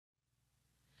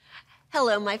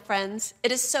Hello, my friends.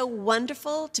 It is so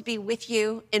wonderful to be with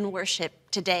you in worship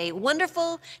today.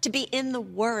 Wonderful to be in the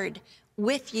Word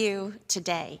with you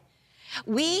today.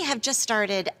 We have just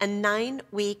started a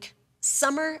 9-week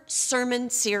summer sermon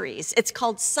series. It's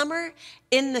called Summer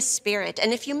in the Spirit.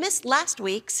 And if you missed last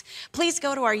week's, please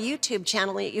go to our YouTube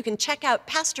channel. You can check out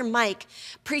Pastor Mike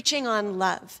preaching on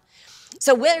love.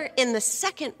 So we're in the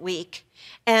second week,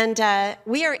 and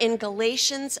we are in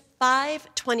Galatians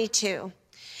 5:22.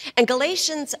 And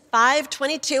Galatians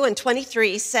 5:22 and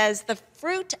 23 says, the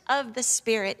fruit of the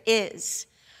Spirit is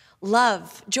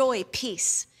love, joy,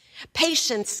 peace,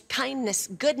 patience, kindness,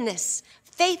 goodness,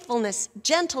 faithfulness,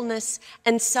 gentleness,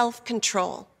 and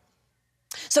self-control.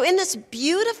 So in this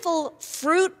beautiful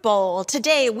fruit bowl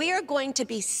today, we are going to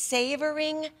be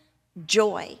savoring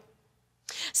joy.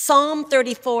 Psalm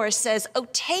 34 says, "Oh,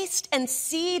 taste and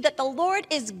see that the Lord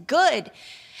is good."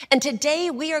 And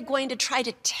today we are going to try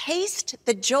to taste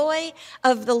the joy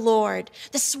of the Lord,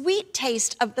 the sweet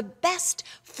taste of the best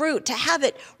fruit, to have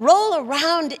it roll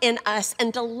around in us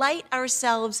and delight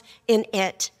ourselves in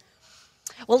it.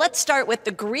 Well, let's start with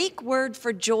the Greek word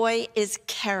for joy is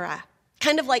chara,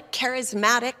 kind of like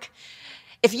charismatic.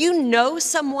 If you know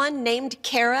someone named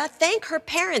Kara, thank her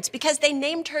parents because they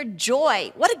named her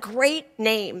Joy. What a great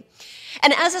name.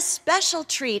 And as a special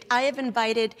treat, I have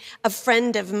invited a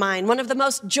friend of mine, one of the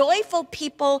most joyful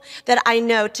people that I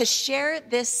know, to share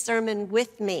this sermon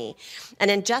with me.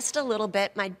 And in just a little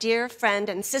bit, my dear friend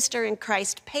and sister in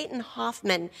Christ, Peyton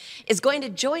Hoffman, is going to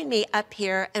join me up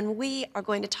here, and we are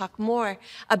going to talk more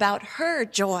about her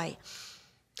joy.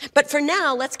 But for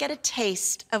now, let's get a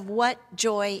taste of what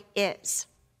joy is.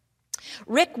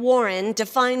 Rick Warren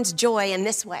defines joy in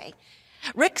this way.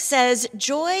 Rick says,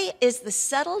 joy is the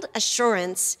settled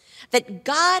assurance that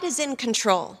God is in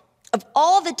control of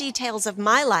all the details of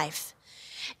my life.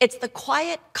 It's the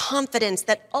quiet confidence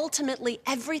that ultimately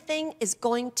everything is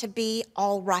going to be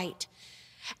all right.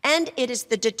 And it is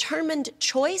the determined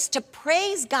choice to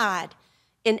praise God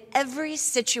in every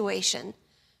situation.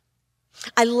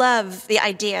 I love the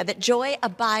idea that joy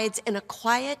abides in a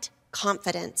quiet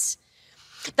confidence.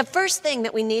 The first thing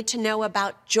that we need to know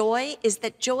about joy is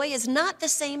that joy is not the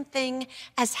same thing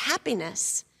as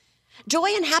happiness. Joy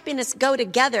and happiness go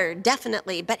together,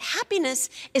 definitely, but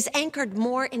happiness is anchored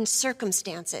more in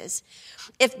circumstances.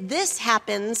 If this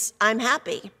happens, I'm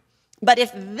happy. But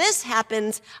if this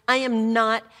happens, I am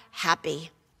not happy.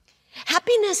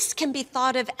 Happiness can be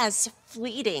thought of as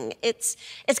fleeting. It's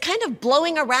kind of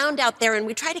blowing around out there, and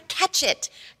we try to catch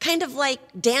it, kind of like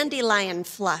dandelion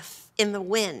fluff in the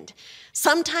wind.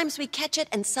 Sometimes we catch it,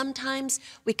 and sometimes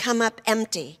we come up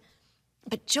empty.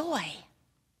 But joy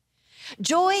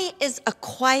is a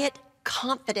quiet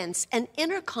confidence, an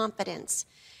inner confidence.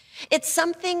 It's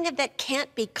something that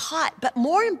can't be caught, but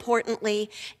more importantly,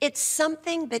 it's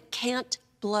something that can't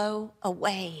blow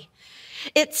away.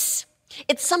 It's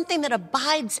something that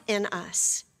abides in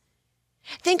us.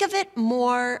 Think of it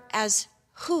more as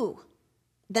who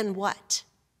than what.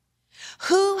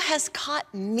 Who has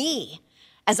caught me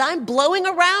as I'm blowing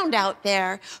around out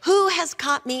there? Who has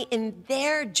caught me in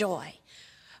their joy?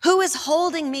 Who is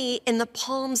holding me in the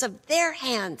palms of their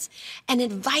hands and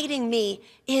inviting me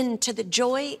into the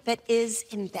joy that is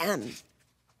in them?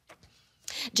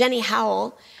 Jenny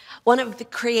Howell, one of the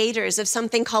creators of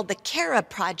something called the Kara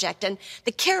Project. And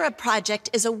the Kara Project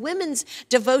is a women's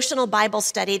devotional Bible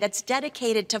study that's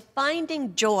dedicated to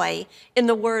finding joy in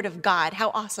the Word of God. How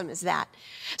awesome is that?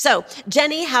 So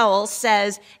Jenny Howell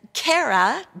says,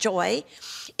 Kara, joy,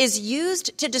 is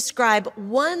used to describe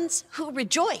ones who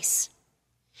rejoice,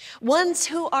 ones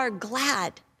who are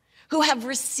glad, who have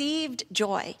received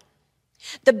joy.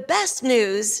 The best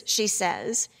news, she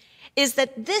says, is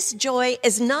that this joy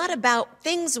is not about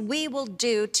things we will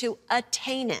do to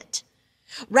attain it.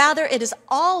 Rather, it is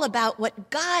all about what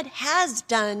God has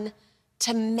done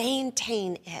to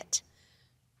maintain it.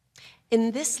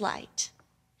 In this light,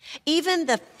 even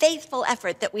the faithful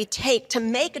effort that we take to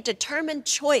make a determined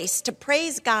choice to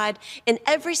praise God in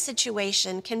every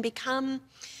situation can become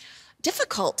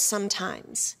difficult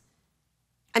sometimes.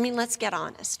 I mean, let's get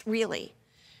honest, really.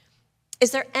 Is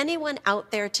there anyone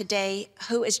out there today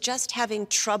who is just having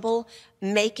trouble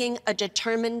making a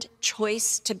determined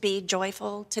choice to be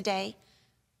joyful today?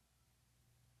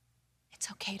 It's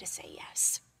okay to say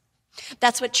yes.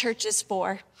 That's what church is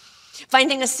for.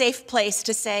 Finding a safe place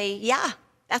to say, yeah,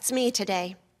 that's me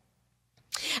today.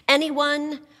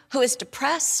 Anyone who is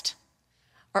depressed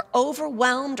or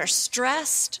overwhelmed or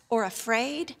stressed or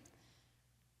afraid?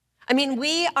 I mean,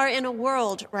 we are in a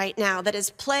world right now that is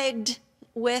plagued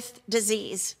with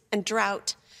disease and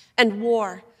drought and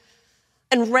war.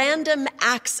 and random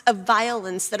acts of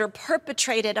violence that are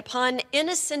perpetrated upon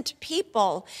innocent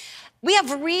people. We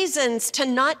have reasons to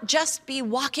not just be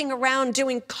walking around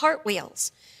doing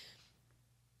cartwheels.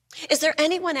 Is there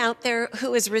anyone out there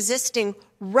who is resisting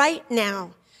right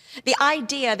now the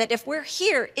idea that if we're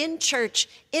here in church,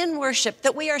 in worship,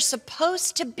 that we are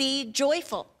supposed to be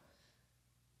joyful?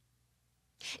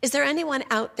 Is there anyone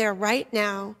out there right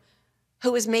now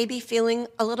who is maybe feeling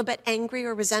a little bit angry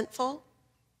or resentful?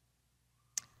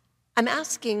 I'm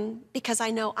asking because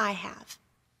I know I have.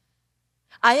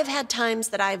 I have had times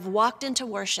that I've walked into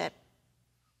worship.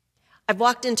 I've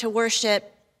walked into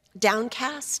worship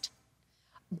downcast,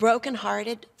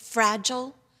 brokenhearted,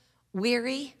 fragile,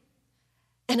 weary,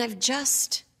 and I've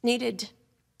just needed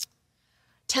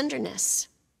tenderness.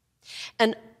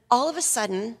 And all of a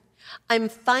sudden, I'm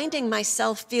finding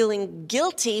myself feeling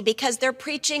guilty because they're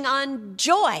preaching on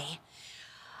joy.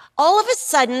 All of a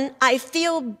sudden, I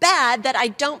feel bad that I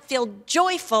don't feel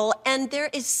joyful, and there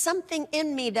is something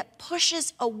in me that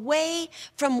pushes away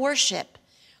from worship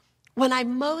when I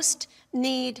most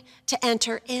need to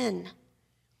enter in.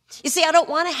 You see, I don't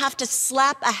want to have to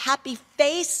slap a happy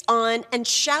face on and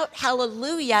shout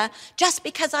hallelujah just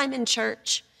because I'm in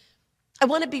church. I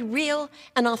want to be real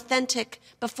and authentic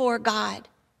before God.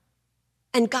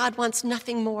 And God wants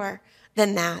nothing more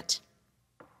than that.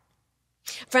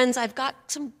 Friends, I've got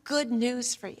some good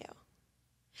news for you.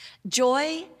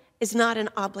 Joy is not an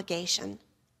obligation.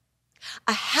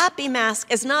 A happy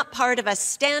mask is not part of a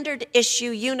standard issue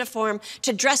uniform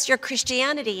to dress your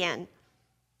Christianity in.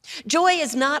 Joy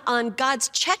is not on God's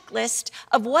checklist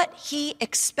of what he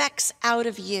expects out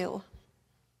of you.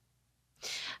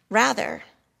 Rather,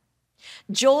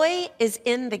 joy is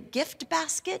in the gift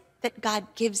basket that God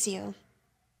gives you.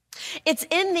 It's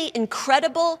in the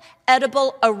incredible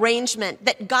edible arrangement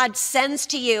that God sends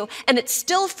to you, and it's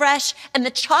still fresh, and the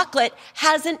chocolate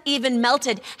hasn't even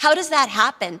melted. How does that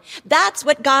happen? That's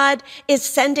what God is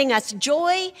sending us.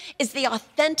 Joy is the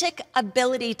authentic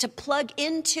ability to plug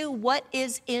into what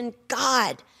is in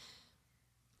God,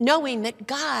 knowing that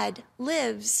God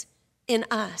lives in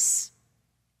us.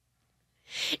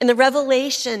 In the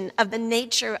revelation of the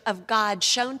nature of God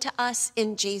shown to us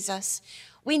in Jesus,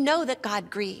 we know that God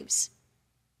grieves.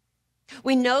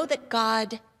 We know that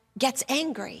God gets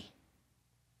angry.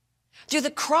 Through the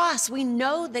cross, we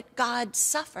know that God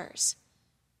suffers.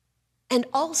 And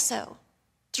also,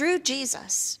 through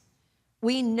Jesus,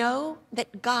 we know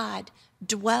that God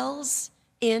dwells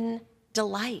in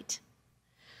delight.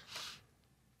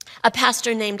 A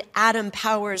pastor named Adam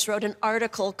Powers wrote an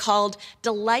article called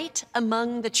 "Delight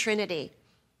Among the Trinity."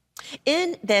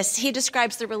 In this, he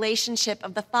describes the relationship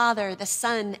of the Father, the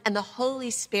Son, and the Holy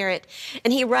Spirit.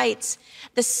 And he writes,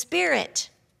 "The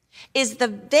Spirit is the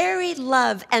very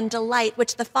love and delight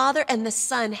which the Father and the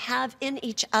Son have in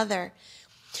each other.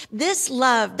 This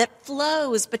love that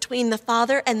flows between the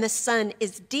Father and the Son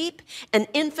is deep and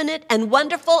infinite and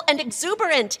wonderful and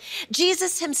exuberant."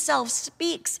 Jesus himself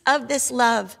speaks of this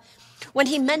love when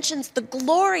he mentions the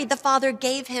glory the Father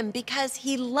gave him because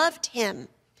he loved him.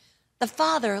 The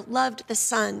Father loved the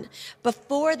Son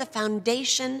before the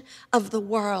foundation of the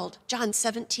world. John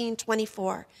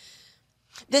 17:24.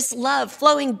 This love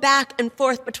flowing back and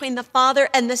forth between the Father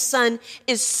and the Son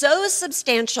is so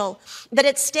substantial that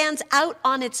it stands out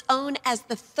on its own as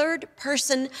the third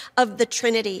person of the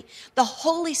Trinity, the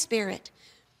Holy Spirit.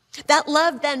 That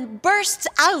love then bursts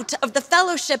out of the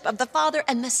fellowship of the Father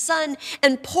and the Son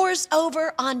and pours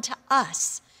over onto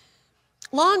us.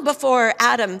 Long before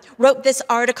Adam wrote this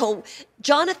article,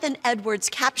 Jonathan Edwards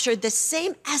captured the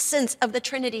same essence of the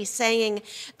Trinity, saying,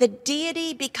 "The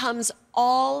deity becomes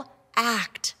all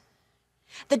act.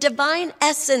 The divine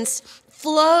essence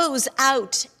flows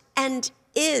out and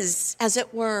is, as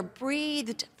it were,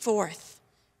 breathed forth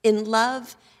in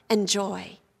love and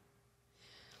joy."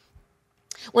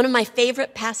 One of my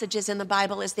favorite passages in the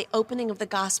Bible is the opening of the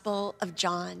Gospel of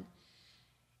John.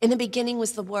 "In the beginning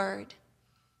was the Word,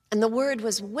 and the Word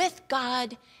was with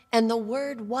God, and the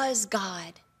Word was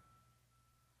God."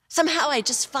 Somehow I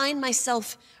just find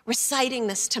myself reciting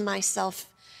this to myself.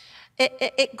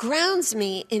 It grounds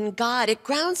me in God. It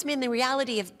grounds me in the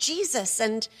reality of Jesus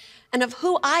and of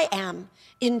who I am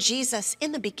in Jesus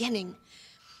in the beginning.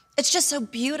 It's just so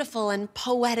beautiful and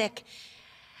poetic.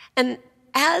 And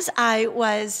as I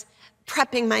was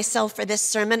prepping myself for this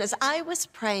sermon, as I was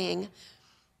praying,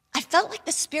 I felt like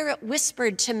the Spirit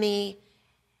whispered to me,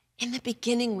 "In the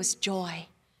beginning was joy.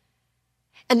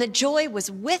 And the joy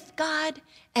was with God,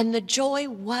 and the joy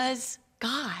was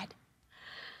God."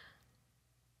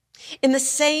 In the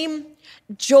same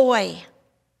joy,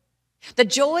 the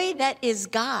joy that is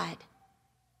God,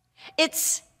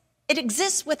 it's It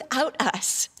exists without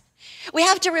us. We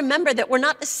have to remember that we're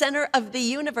not the center of the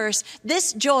universe.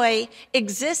 This joy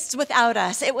exists without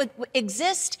us. It would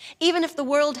exist even if the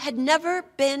world had never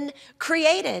been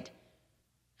created.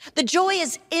 The joy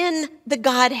is in the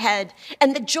Godhead,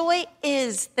 and the joy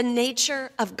is the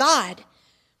nature of God.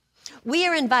 We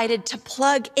are invited to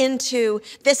plug into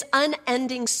this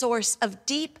unending source of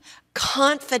deep,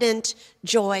 confident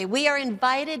joy. We are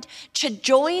invited to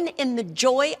join in the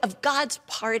joy of God's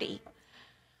party.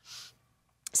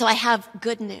 So I have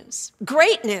good news,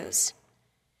 great news.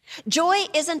 Joy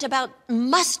isn't about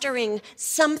mustering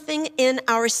something in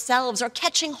ourselves or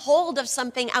catching hold of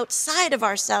something outside of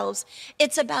ourselves.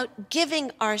 It's about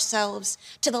giving ourselves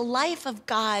to the life of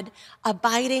God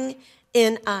abiding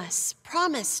in us,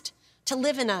 promised to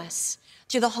live in us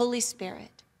through the Holy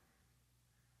Spirit.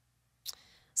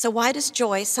 So why does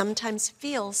joy sometimes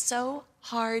feel so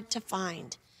hard to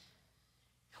find?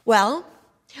 Well,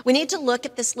 we need to look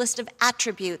at this list of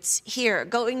attributes here,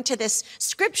 going to this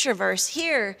scripture verse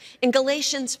here in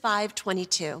Galatians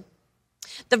 5:22.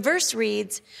 The verse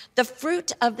reads, "The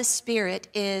fruit of the Spirit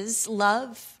is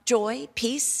love, joy,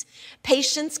 peace,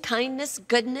 patience, kindness,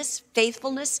 goodness,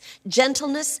 faithfulness,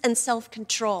 gentleness, and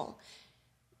self-control."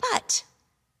 But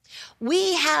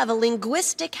we have a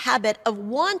linguistic habit of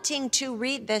wanting to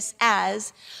read this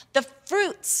as the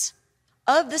fruits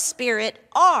of the Spirit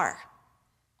are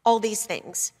all these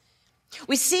things.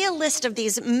 We see a list of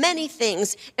these many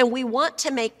things, and we want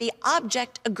to make the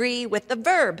object agree with the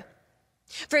verb.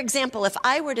 For example, if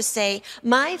I were to say,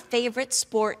 my favorite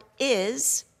sport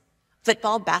is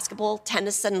football, basketball,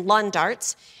 tennis, and lawn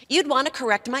darts, you'd want to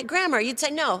correct my grammar. You'd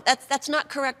say, no, that's not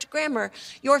correct grammar.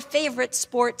 Your favorite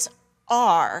sports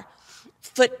are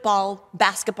football,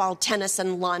 basketball, tennis,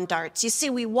 and lawn darts. You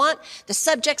see, we want the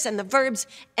subjects and the verbs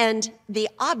and the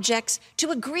objects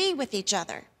to agree with each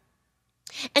other.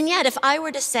 And yet, if I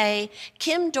were to say,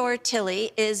 Kim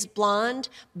Dortilly is blonde,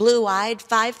 blue-eyed,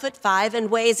 5'5",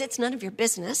 and weighs, it's none of your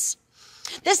business,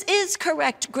 this is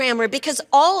correct grammar because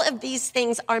all of these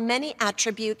things are many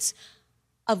attributes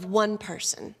of one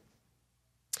person.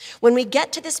 When we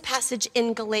get to this passage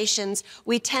in Galatians,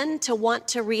 we tend to want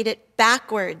to read it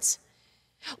backwards.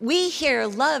 We hear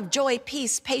love, joy,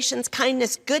 peace, patience,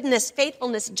 kindness, goodness,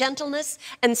 faithfulness, gentleness,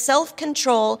 and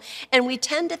self-control, and we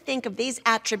tend to think of these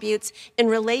attributes in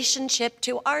relationship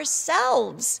to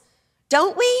ourselves,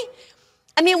 don't we?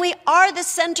 I mean, we are the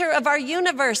center of our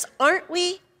universe, aren't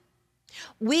we?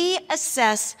 We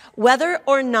assess whether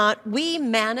or not we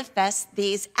manifest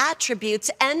these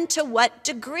attributes and to what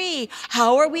degree.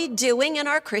 How are we doing in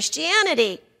our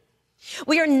Christianity?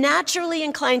 We are naturally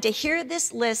inclined to hear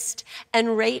this list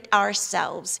and rate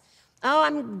ourselves. Oh,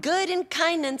 I'm good in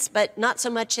kindness, but not so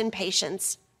much in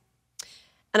patience.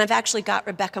 And I've actually got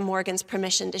Rebecca Morgan's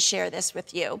permission to share this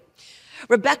with you.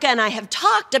 Rebecca and I have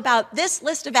talked about this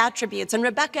list of attributes, and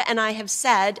Rebecca and I have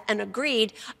said and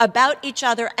agreed about each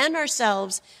other and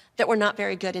ourselves that we're not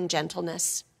very good in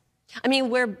gentleness. I mean,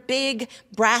 we're big,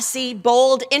 brassy,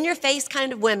 bold, in-your-face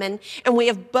kind of women, and we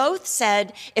have both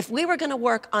said if we were going to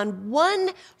work on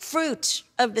one fruit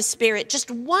of the Spirit, just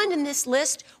one in this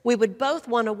list, we would both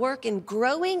want to work in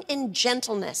growing in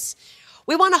gentleness.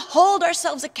 We want to hold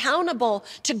ourselves accountable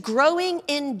to growing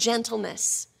in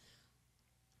gentleness.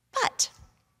 But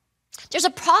there's a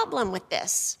problem with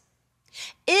this.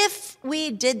 If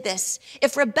we did this,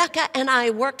 if Rebecca and I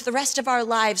worked the rest of our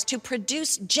lives to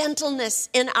produce gentleness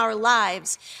in our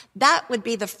lives, that would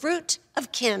be the fruit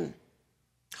of Kim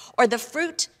or the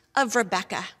fruit of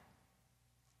Rebecca.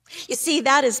 You see,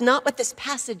 that is not what this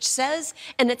passage says,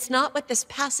 and it's not what this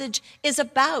passage is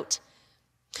about.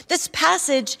 This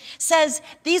passage says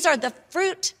these are the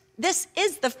fruit, this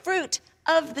is the fruit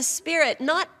of the Spirit,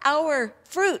 not our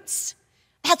fruits.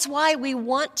 That's why we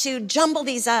want to jumble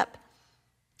these up.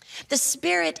 The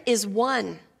Spirit is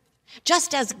one,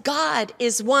 just as God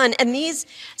is one, and these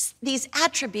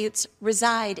attributes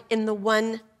reside in the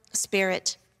one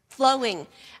Spirit, flowing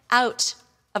out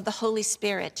of the Holy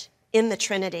Spirit in the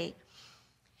Trinity.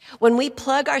 When we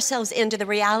plug ourselves into the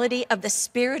reality of the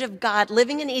Spirit of God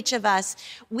living in each of us,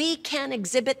 we can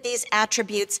exhibit these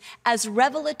attributes as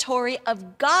revelatory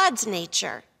of God's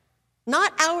nature,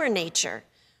 not our nature.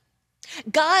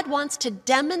 God wants to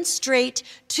demonstrate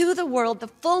to the world the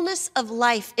fullness of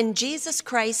life in Jesus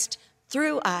Christ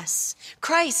through us.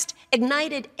 Christ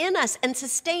ignited in us and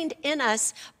sustained in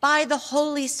us by the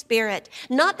Holy Spirit.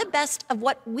 Not the best of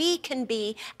what we can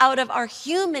be out of our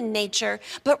human nature,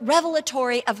 but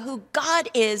revelatory of who God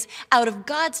is out of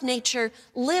God's nature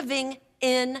living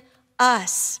in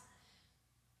us.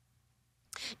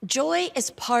 Joy is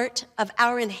part of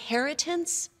our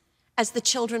inheritance as the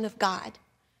children of God.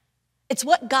 It's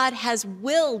what God has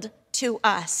willed to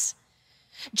us.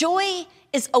 Joy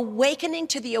is awakening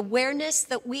to the awareness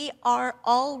that we are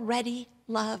already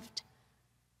loved.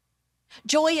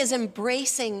 Joy is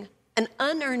embracing an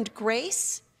unearned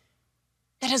grace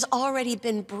that has already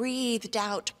been breathed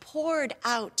out, poured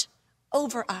out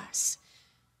over us.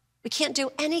 We can't do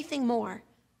anything more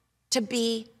to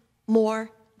be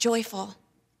more joyful.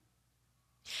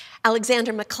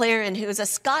 Alexander MacLaren, who is a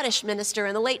Scottish minister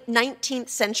in the late 19th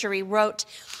century, wrote,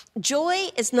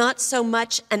 "Joy is not so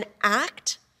much an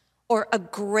act or a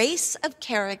grace of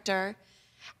character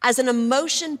as an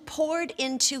emotion poured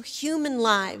into human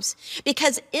lives,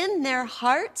 because in their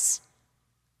hearts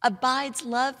abides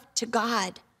love to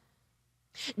God.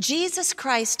 Jesus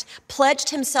Christ pledged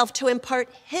himself to impart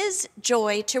his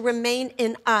joy to remain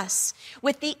in us,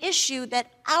 with the issue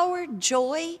that our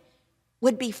joy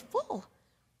would be full.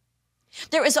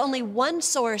 There is only one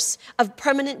source of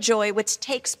permanent joy which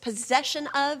takes possession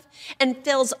of and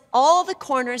fills all the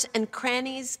corners and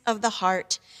crannies of the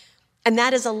heart, and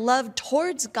that is a love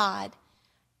towards God,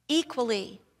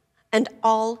 equally and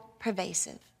all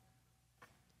pervasive."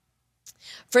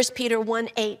 1 Peter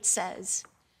 1:8 says,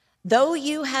 "Though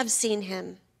you have seen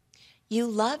him, you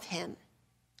love him.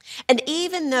 And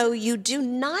even though you do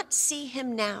not see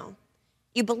him now,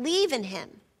 you believe in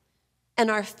him and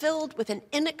are filled with an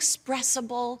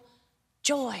inexpressible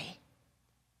joy."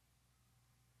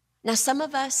 Now, some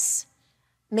of us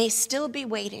may still be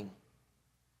waiting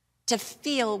to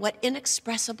feel what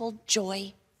inexpressible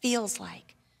joy feels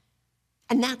like,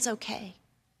 and that's okay.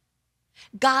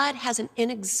 God has an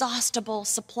inexhaustible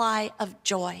supply of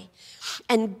joy,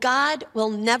 and God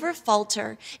will never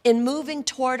falter in moving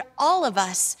toward all of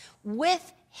us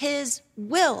with his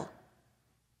will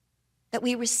that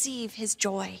we receive his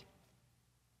joy.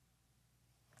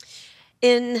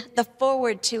 In the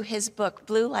foreword to his book,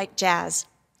 Blue Like Jazz,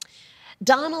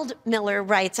 Donald Miller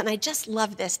writes, and I just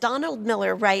love this, Donald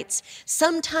Miller writes,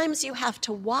 "Sometimes you have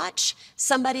to watch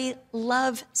somebody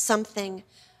love something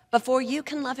before you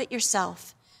can love it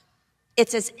yourself.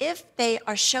 It's as if they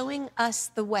are showing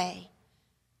us the way."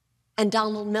 And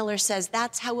Donald Miller says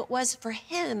that's how it was for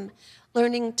him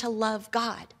learning to love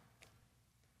God.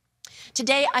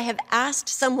 Today, I have asked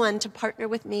someone to partner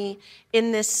with me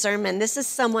in this sermon. This is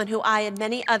someone who I and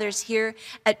many others here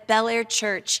at Bel Air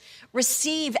Church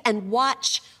receive and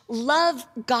watch love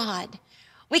God.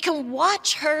 We can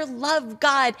watch her love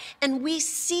God, and we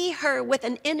see her with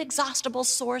an inexhaustible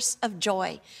source of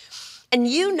joy. And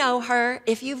you know her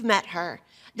if you've met her.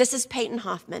 This is Peyton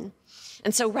Hoffman.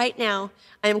 And so right now,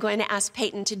 I am going to ask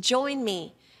Peyton to join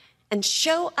me and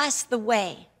show us the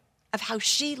way of how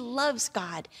she loves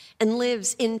God and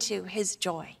lives into his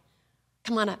joy.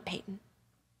 Come on up, Peyton.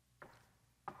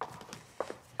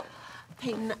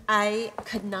 Peyton, I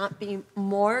could not be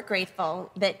more grateful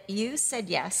that you said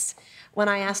yes when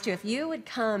I asked you if you would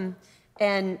come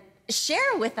and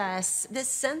share with us this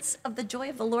sense of the joy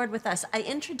of the Lord with us. I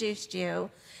introduced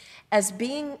you as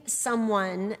being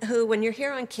someone who, when you're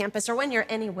here on campus or when you're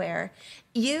anywhere,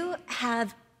 you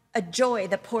have a joy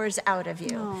that pours out of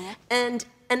you. Aww.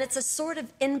 And it's a sort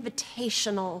of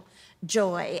invitational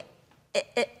joy.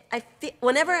 I feel,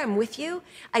 whenever I'm with you,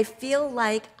 I feel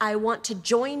like I want to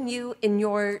join you in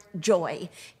your joy.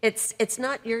 It's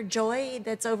not your joy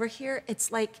that's over here.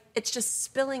 It's like it's just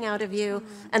spilling out of you,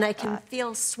 and I can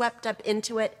feel swept up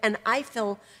into it, and I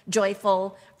feel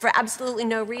joyful for absolutely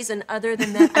no reason other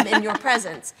than that I'm in your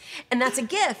presence. And that's a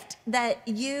gift that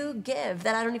you give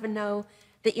that I don't even know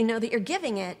that you know that you're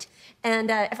giving it.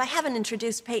 And if I haven't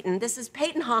introduced Peyton, this is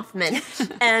Peyton Hoffman,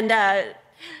 and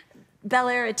Bel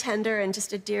Air attender and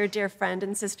just a dear, dear friend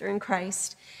and sister in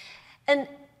Christ. And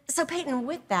so, Peyton,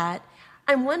 with that,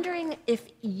 I'm wondering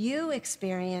if you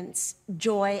experience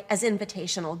joy as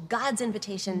invitational, God's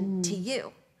invitation to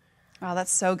you. Wow,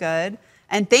 that's so good.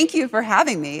 And thank you for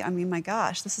having me. I mean, my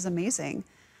gosh, this is amazing.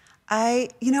 I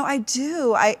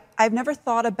do. I've never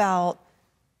thought about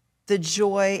the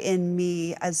joy in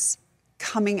me as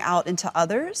coming out into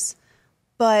others,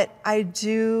 but I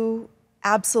do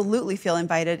absolutely feel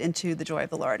invited into the joy of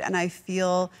the Lord. And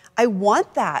I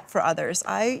want that for others.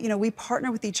 We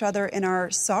partner with each other in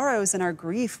our sorrows and our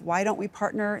grief. Why don't we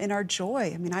partner in our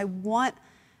joy? I mean, I want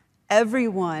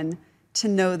everyone to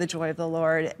know the joy of the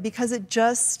Lord, because it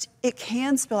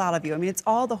can spill out of you. I mean, it's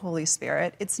all the Holy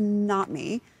Spirit. It's not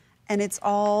me. And it's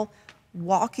all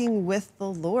walking with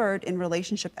the Lord in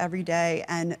relationship every day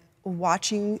and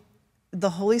watching the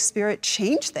Holy Spirit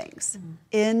change things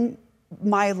in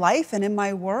my life and in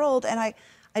my world. And I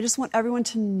just want everyone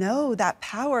to know that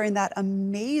power and that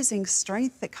amazing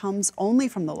strength that comes only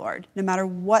from the Lord, no matter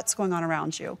what's going on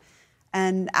around you.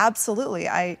 And absolutely,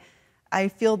 I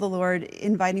feel the Lord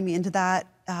inviting me into that,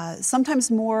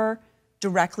 sometimes more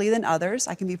directly than others.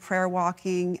 I can be prayer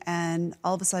walking and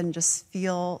all of a sudden just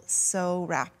feel so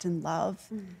wrapped in love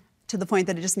to the point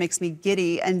that it just makes me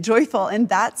giddy and joyful. And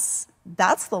that's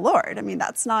the Lord. I mean,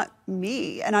 that's not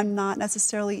me, and I'm not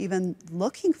necessarily even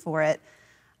looking for it.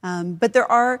 But there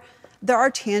are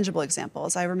tangible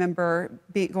examples. I remember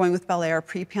going with Bel Air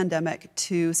pre-pandemic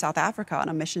to South Africa on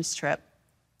a missions trip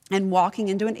and walking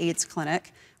into an AIDS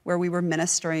clinic where we were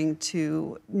ministering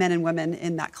to men and women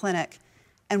in that clinic,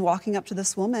 and walking up to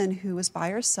this woman who was by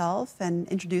herself and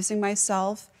introducing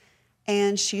myself,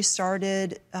 and she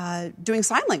started doing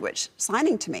sign language,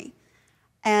 signing to me.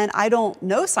 And I don't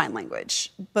know sign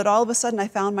language, but all of a sudden I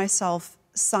found myself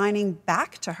signing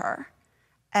back to her.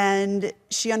 And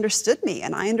she understood me,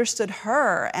 and I understood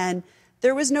her, and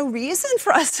there was no reason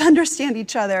for us to understand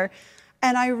each other.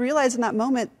 And I realized in that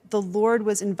moment, the Lord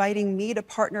was inviting me to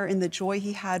partner in the joy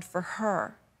he had for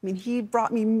her. I mean, he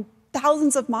brought me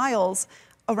thousands of miles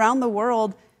around the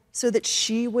world so that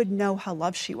she would know how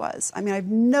loved she was. I mean, I have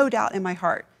no doubt in my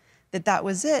heart that that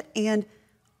was it. And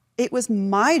it was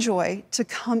my joy to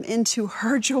come into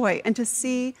her joy and to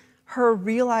see her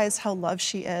realize how loved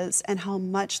she is and how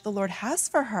much the Lord has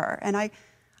for her. And I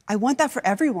want that for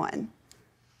everyone.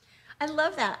 I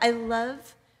love that. I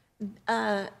love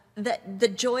that the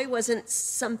joy wasn't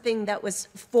something that was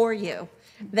for you,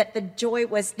 that the joy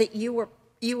was that you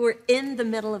were in the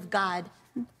middle of God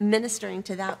ministering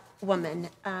to that woman.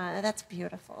 That's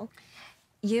beautiful.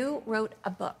 You wrote a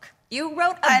book. You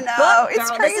wrote a book, girl. It's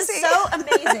crazy. This is so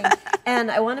amazing. And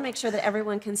I want to make sure that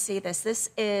everyone can see this. This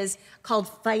is called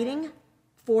Fighting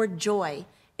for Joy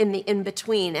in the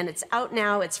In-Between. And it's out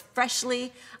now. It's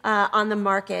freshly on the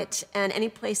market. And any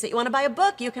place that you want to buy a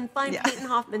book, you can find Peyton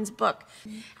Hoffman's book.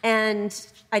 And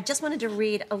I just wanted to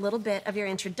read a little bit of your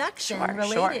introduction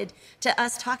related to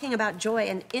us talking about joy.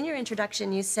 And in your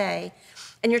introduction, you say,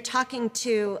 and you're talking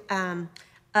to...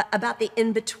 about the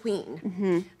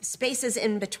in-between, spaces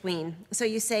in between. So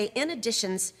you say, in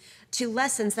addition to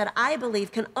lessons that I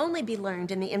believe can only be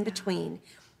learned in the in-between,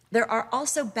 there are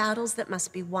also battles that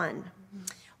must be won.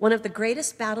 One of the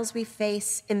greatest battles we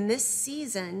face in this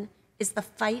season is the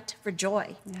fight for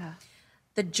joy. Yeah.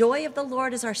 The joy of the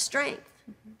Lord is our strength.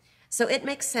 So it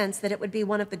makes sense that it would be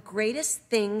one of the greatest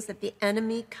things that the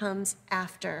enemy comes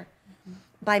after.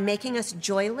 By making us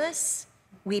joyless,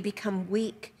 we become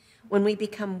weak. When we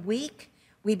become weak,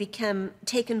 we become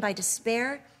taken by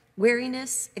despair,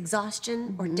 weariness,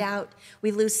 exhaustion, or doubt.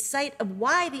 We lose sight of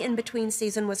why the in-between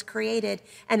season was created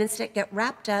and instead get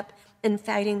wrapped up in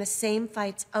fighting the same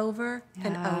fights over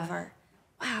and over.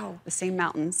 Wow. The same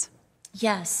mountains.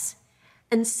 Yes.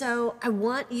 And so I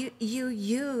want you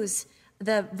use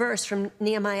the verse from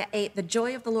Nehemiah 8, the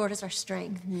joy of the Lord is our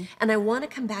strength. And I want to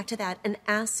come back to that and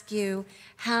ask you,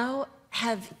 how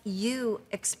have you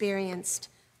experienced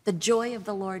the joy of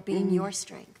the Lord being your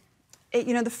strength?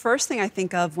 The first thing I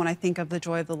think of when I think of the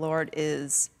joy of the Lord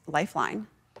is Lifeline.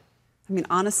 I mean,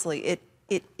 honestly,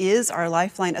 it is our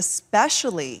lifeline,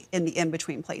 especially in the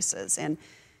in-between places. And,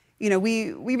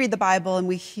 we read the Bible and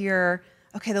we hear,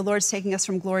 okay, the Lord's taking us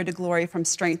from glory to glory, from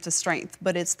strength to strength,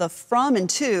 but it's the from and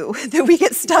to that we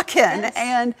get stuck in. Yes.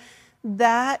 And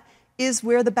that is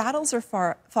where the battles are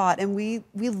fought. And we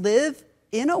live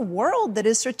in a world that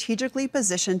is strategically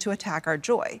positioned to attack our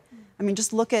joy. I mean,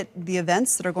 just look at the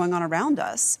events that are going on around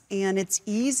us. And it's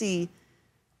easy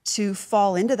to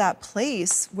fall into that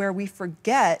place where we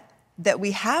forget that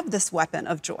we have this weapon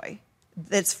of joy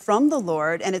that's from the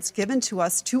Lord, and it's given to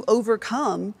us to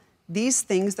overcome these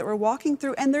things that we're walking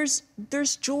through. And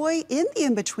there's joy in the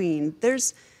in-between.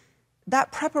 There's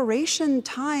that preparation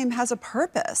time has a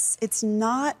purpose. It's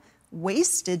not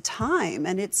wasted time,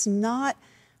 and it's not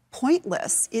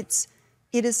pointless. It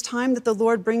is time that the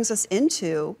Lord brings us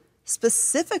into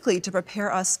specifically to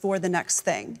prepare us for the next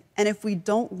thing. And if we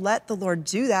don't let the Lord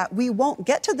do that, we won't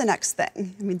get to the next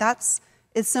thing. I mean, that's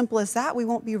as simple as that. We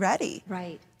won't be ready.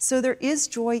 Right. So there is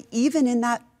joy even in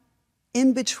that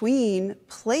in-between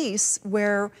place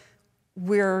where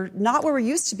we're not where we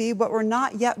used to be, but we're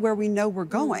not yet where we know we're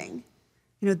going.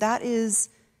 That is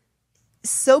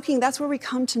soaking. That's where we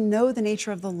come to know the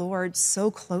nature of the Lord so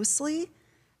closely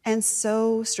and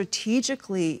so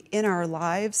strategically in our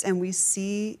lives, and we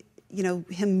see,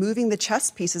 him moving the chess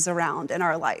pieces around in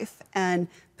our life and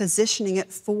positioning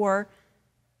it for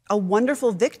a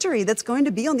wonderful victory that's going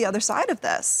to be on the other side of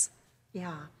this.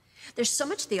 Yeah. There's so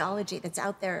much theology that's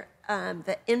out there.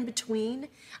 The in-between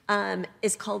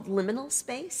is called liminal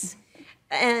space.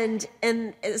 And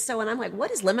so when I'm like,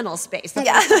 what is liminal space?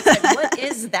 What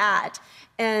is that?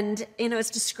 And, it's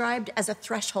described as a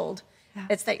threshold Yeah.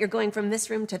 It's that you're going from this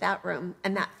room to that room,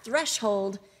 and that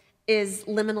threshold is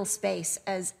liminal space.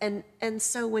 And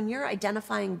so when you're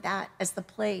identifying that as the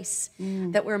place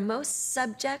that we're most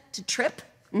subject to trip,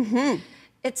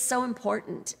 it's so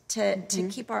important to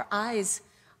keep our eyes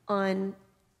on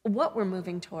what we're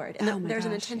moving toward. And there's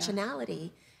an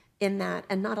intentionality in that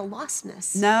and not a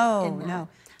lostness. No.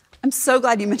 I'm so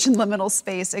glad you mentioned liminal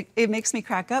space. It makes me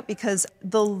crack up because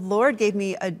the Lord gave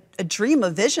me a dream, a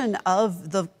vision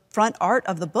of the front art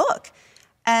of the book.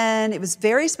 And it was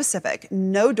very specific.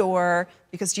 No door,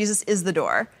 because Jesus is the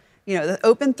door. You know, the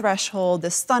open threshold,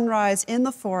 the sunrise in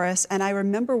the forest. And I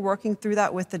remember working through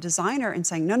that with the designer and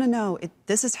saying, no,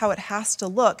 this is how it has to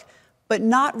look, but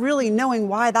not really knowing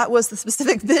why that was the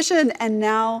specific vision. And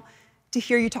now to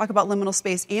hear you talk about liminal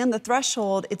space and the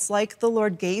threshold, it's like the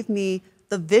Lord gave me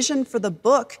the vision for the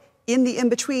book in the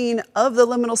in-between of the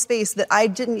liminal space that I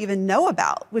didn't even know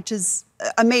about, which is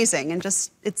amazing. And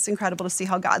just, it's incredible to see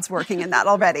how God's working in that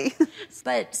already.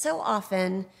 But so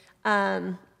often,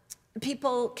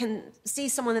 people can see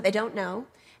someone that they don't know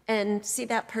and see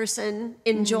that person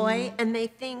in joy, and they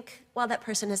think, well, that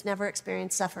person has never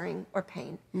experienced suffering or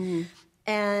pain.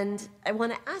 And I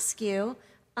want to ask you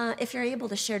if you're able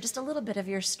to share just a little bit of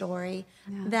your story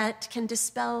that can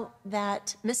dispel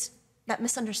that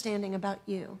misunderstanding about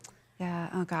you. Yeah,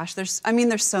 oh gosh, there's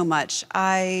so much.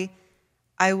 I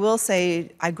will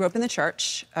say I grew up in the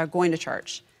church, going to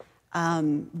church,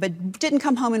 but didn't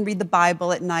come home and read the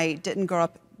Bible at night, didn't grow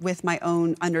up with my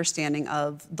own understanding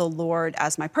of the Lord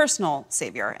as my personal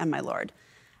Savior and my Lord.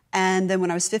 And then when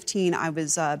I was 15, I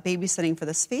was babysitting for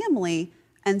this family,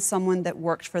 and someone that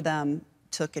worked for them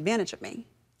took advantage of me.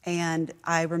 And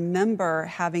I remember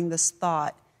having this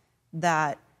thought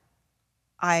that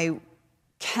I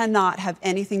cannot have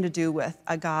anything to do with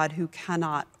a God who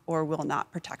cannot or will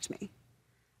not protect me.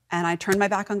 And I turned my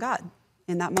back on God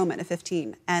in that moment at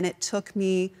 15. And it took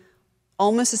me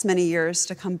almost as many years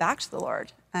to come back to the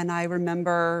Lord. And I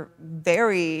remember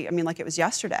like it was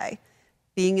yesterday,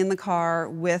 being in the car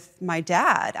with my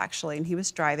dad, actually, and he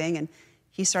was driving, and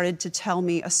he started to tell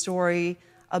me a story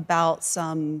about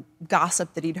some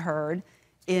gossip that he'd heard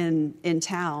in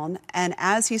town. And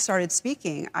as he started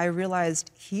speaking, I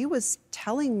realized he was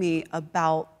telling me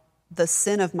about the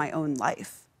sin of my own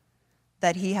life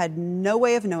that he had no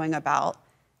way of knowing about.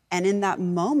 And in that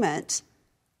moment,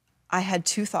 I had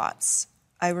two thoughts.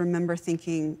 I remember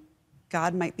thinking,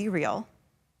 God might be real.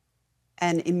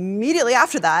 And immediately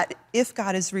after that, if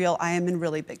God is real, I am in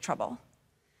really big trouble.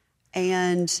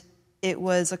 And it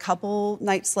was a couple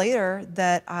nights later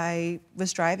that I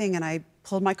was driving and I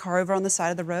pulled my car over on the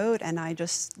side of the road, and I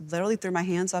just literally threw my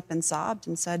hands up and sobbed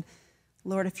and said,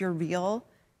 Lord, if you're real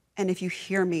and if you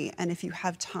hear me and if you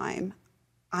have time,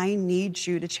 I need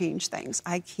you to change things.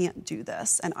 I can't do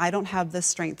this. And I don't have the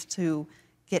strength to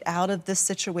get out of this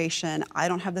situation. I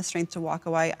don't have the strength to walk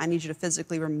away. I need you to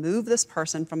physically remove this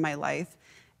person from my life.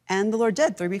 And the Lord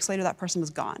did. 3 weeks later, that person was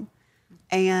gone.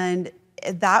 And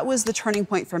that was the turning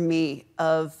point for me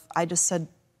I just said,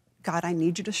 God, I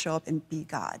need you to show up and be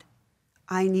God.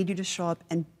 I need you to show up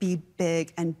and be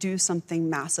big and do something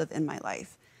massive in my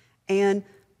life. And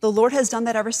the Lord has done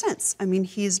that ever since. I mean,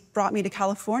 he's brought me to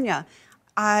California.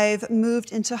 I've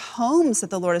moved into homes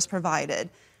that the Lord has provided.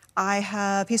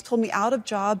 He's pulled me out of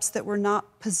jobs that were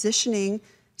not positioning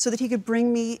so that he could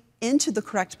bring me into the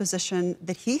correct position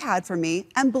that he had for me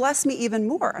and bless me even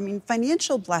more. I mean,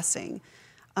 financial blessing,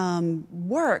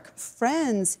 work,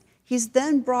 friends. He's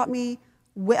then brought me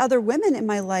other women in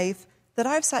my life that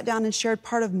I've sat down and shared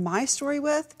part of my story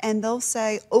with, and they'll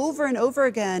say over and over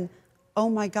again, oh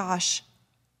my gosh,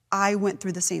 I went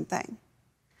through the same thing.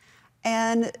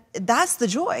 And that's the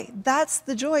joy. That's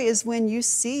the joy, is when you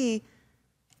see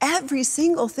every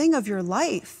single thing of your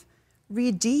life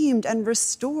redeemed and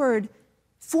restored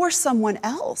for someone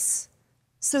else,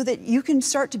 so that you can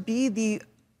start to be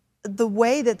the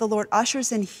way that the Lord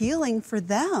ushers in healing for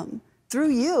them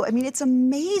through you. I mean, it's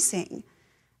amazing.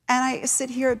 And I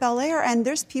sit here at Bel Air, and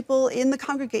there's people in the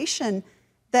congregation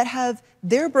that have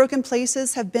their broken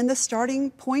places have been the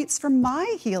starting points for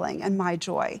my healing and my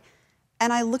joy.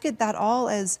 And I look at that all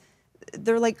as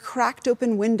they're like cracked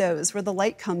open windows where the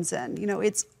light comes in. You know,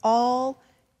 it's all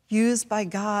used by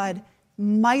God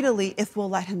mightily if we'll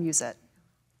let him use it.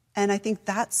 And I think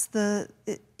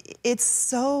it's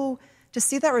so, to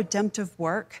see that redemptive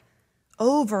work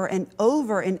over and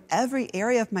over in every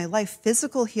area of my life,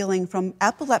 physical healing from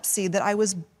epilepsy that I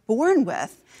was born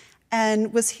with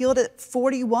and was healed at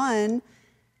 41.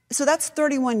 So that's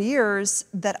 31 years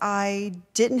that I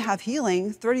didn't have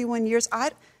healing, 31 years.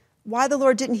 Why the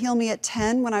Lord didn't heal me at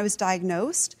 10 when I was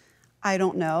diagnosed, I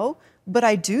don't know. But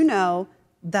I do know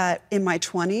that in my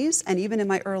 20s and even in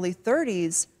my early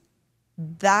 30s,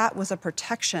 that was a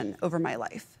protection over my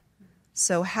life.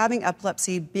 So having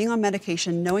epilepsy, being on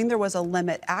medication, knowing there was a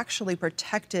limit actually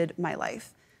protected my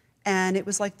life. And it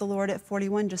was like the Lord at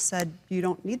 41 just said, you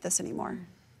don't need this anymore.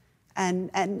 And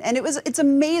it's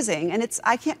amazing. And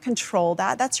I can't control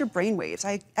that. That's your brain waves.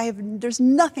 There's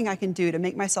nothing I can do to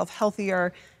make myself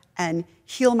healthier and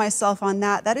heal myself on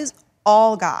that. That is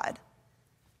all God.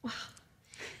 Wow.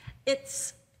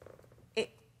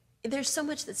 There's so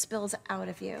much that spills out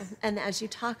of you. And as you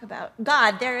talk about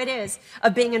God, there it is,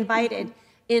 of being invited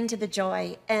into the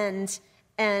joy and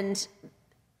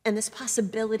this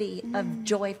possibility of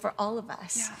joy for all of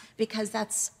us, because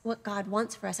that's what God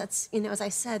wants for us. That's, as I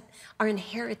said, our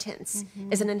inheritance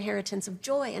is an inheritance of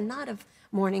joy and not of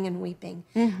mourning and weeping.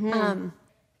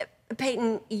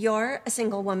 Peyton, you're a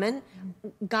single woman.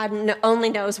 God only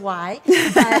knows why.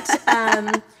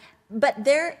 But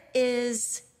there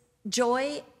is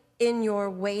joy in your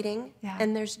waiting,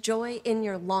 and there's joy in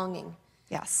your longing.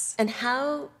 Yes. And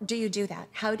how do you do that?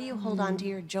 How do you hold on to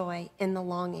your joy in the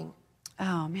longing?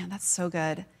 Oh, man, that's so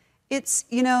good. It's,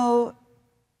 let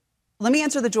me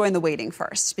answer the joy in the waiting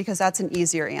first, because that's an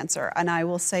easier answer. And I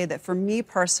will say that for me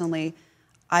personally,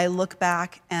 I look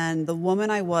back and the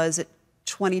woman I was at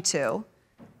 22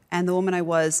 and the woman I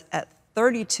was at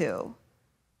 32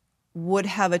 would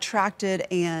have attracted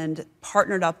and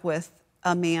partnered up with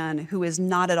a man who is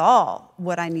not at all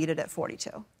what I needed at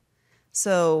 42.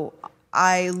 So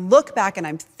I look back and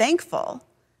I'm thankful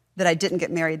that I didn't get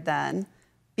married then,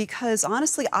 because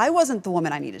honestly, I wasn't the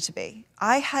woman I needed to be.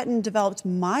 I hadn't developed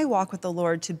my walk with the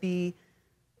Lord to be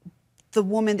the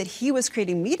woman that He was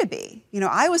creating me to be.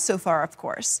 I was so far, of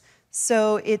course.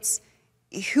 So it's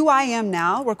who I am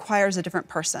now requires a different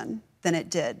person than it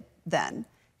did then.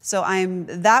 So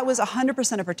that was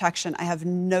 100% of protection. I have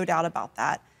no doubt about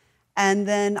that. And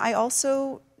then I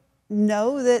also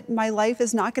know that my life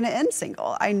is not going to end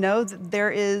single. I know that there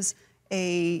is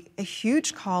a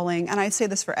huge calling, and I say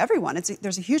this for everyone,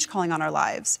 there's a huge calling on our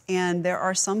lives, and there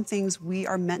are some things we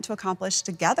are meant to accomplish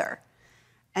together.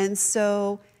 And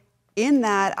so in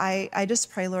that, I just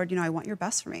pray, Lord, I want your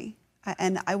best for me.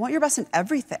 And I want your best in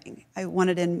everything. I want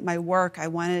it in my work. I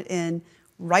want it in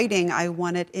writing. I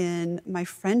want it in my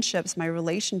friendships, my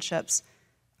relationships.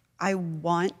 I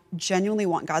genuinely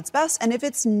want God's best. And if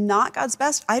it's not God's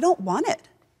best, I don't want it.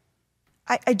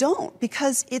 I don't,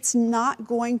 because it's not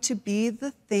going to be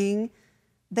the thing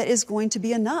that is going to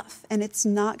be enough. And it's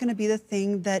not going to be the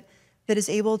thing that is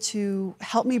able to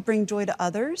help me bring joy to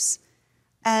others.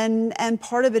 And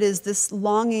part of it is this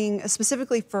longing,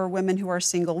 specifically for women who are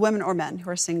single, women or men who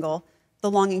are single, the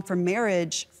longing for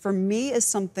marriage, for me is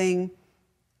something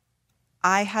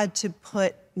I had to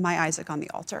put my Isaac on the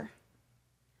altar.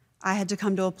 I had to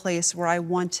come to a place where I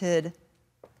wanted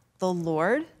the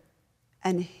Lord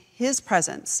and His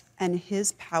presence and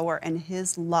His power and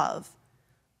His love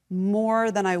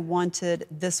more than I wanted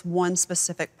this one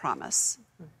specific promise.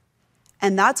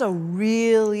 And that's a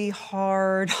really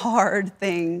hard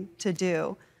thing to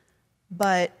do.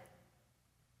 But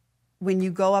when you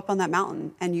go up on that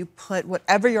mountain and you put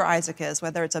whatever your Isaac is,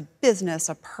 whether it's a business,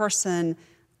 a person,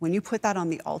 when you put that on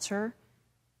the altar,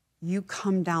 you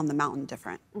come down the mountain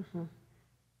different.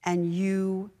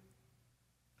 And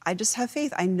I just have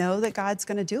faith. I know that God's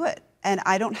going to do it. And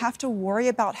I don't have to worry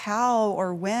about how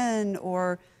or when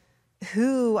or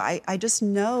who. I just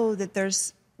know that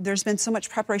there's been so much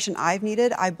preparation I've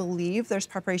needed. I believe there's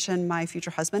preparation my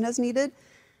future husband has needed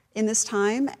in this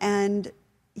time. And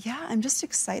yeah, I'm just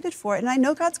excited for it. And I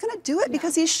know God's going to do it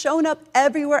because He's shown up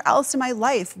everywhere else in my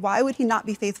life. Why would He not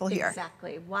be faithful here?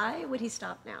 Exactly. Why would He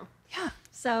stop now? Yeah.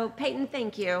 So, Peyton,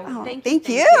 thank you. Oh, thank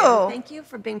you. Thank you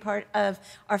for being part of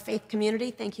our faith community.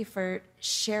 Thank you for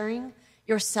sharing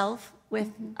yourself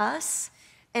with us.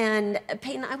 And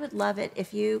Peyton, I would love it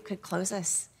if you could close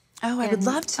us. Oh, I would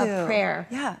love to. A prayer.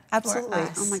 Yeah, absolutely.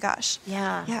 For us. Oh my gosh.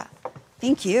 Yeah. Yeah.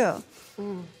 Thank you.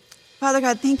 Father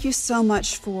God, thank you so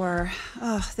much for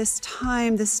this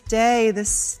time, this day,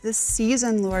 this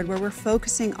season, Lord, where we're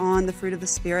focusing on the fruit of the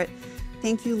Spirit.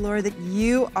 Thank you, Lord, that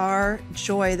you are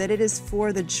joy, that it is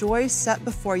for the joy set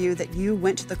before you that you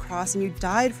went to the cross and you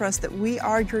died for us, that we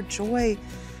are your joy.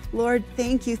 Lord,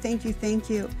 thank you, thank you, thank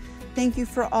you. Thank you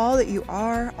for all that you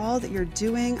are, all that you're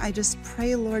doing. I just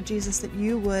pray, Lord Jesus, that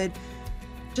you would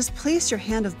just place your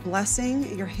hand of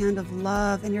blessing, your hand of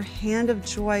love, and your hand of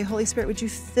joy. Holy Spirit, would you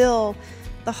fill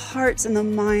the hearts and the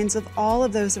minds of all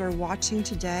of those that are watching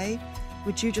today?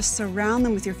 Would you just surround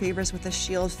them with your favors with a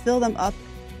shield, fill them up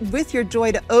with your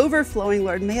joy to overflowing,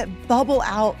 Lord. May it bubble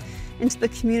out into the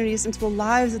communities, into the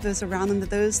lives of those around them, that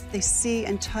those they see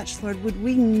and touch, Lord, would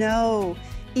we know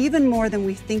even more than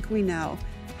we think we know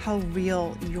how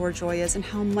real your joy is and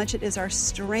how much it is our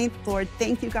strength, Lord.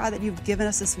 Thank you, God, that you've given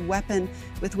us this weapon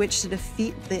with which to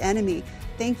defeat the enemy.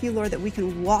 Thank you, Lord, that we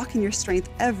can walk in your strength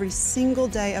every single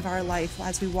day of our life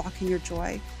as we walk in your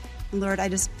joy. And Lord, I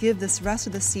just give this rest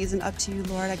of the season up to you,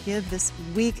 Lord. I give this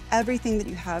week everything that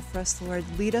you have for us, Lord.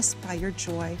 Lead us by your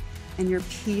joy and your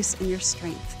peace and your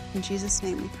strength. In Jesus'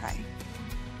 name we pray.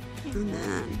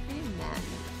 Amen. Amen.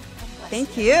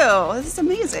 Thank you. This is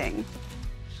amazing.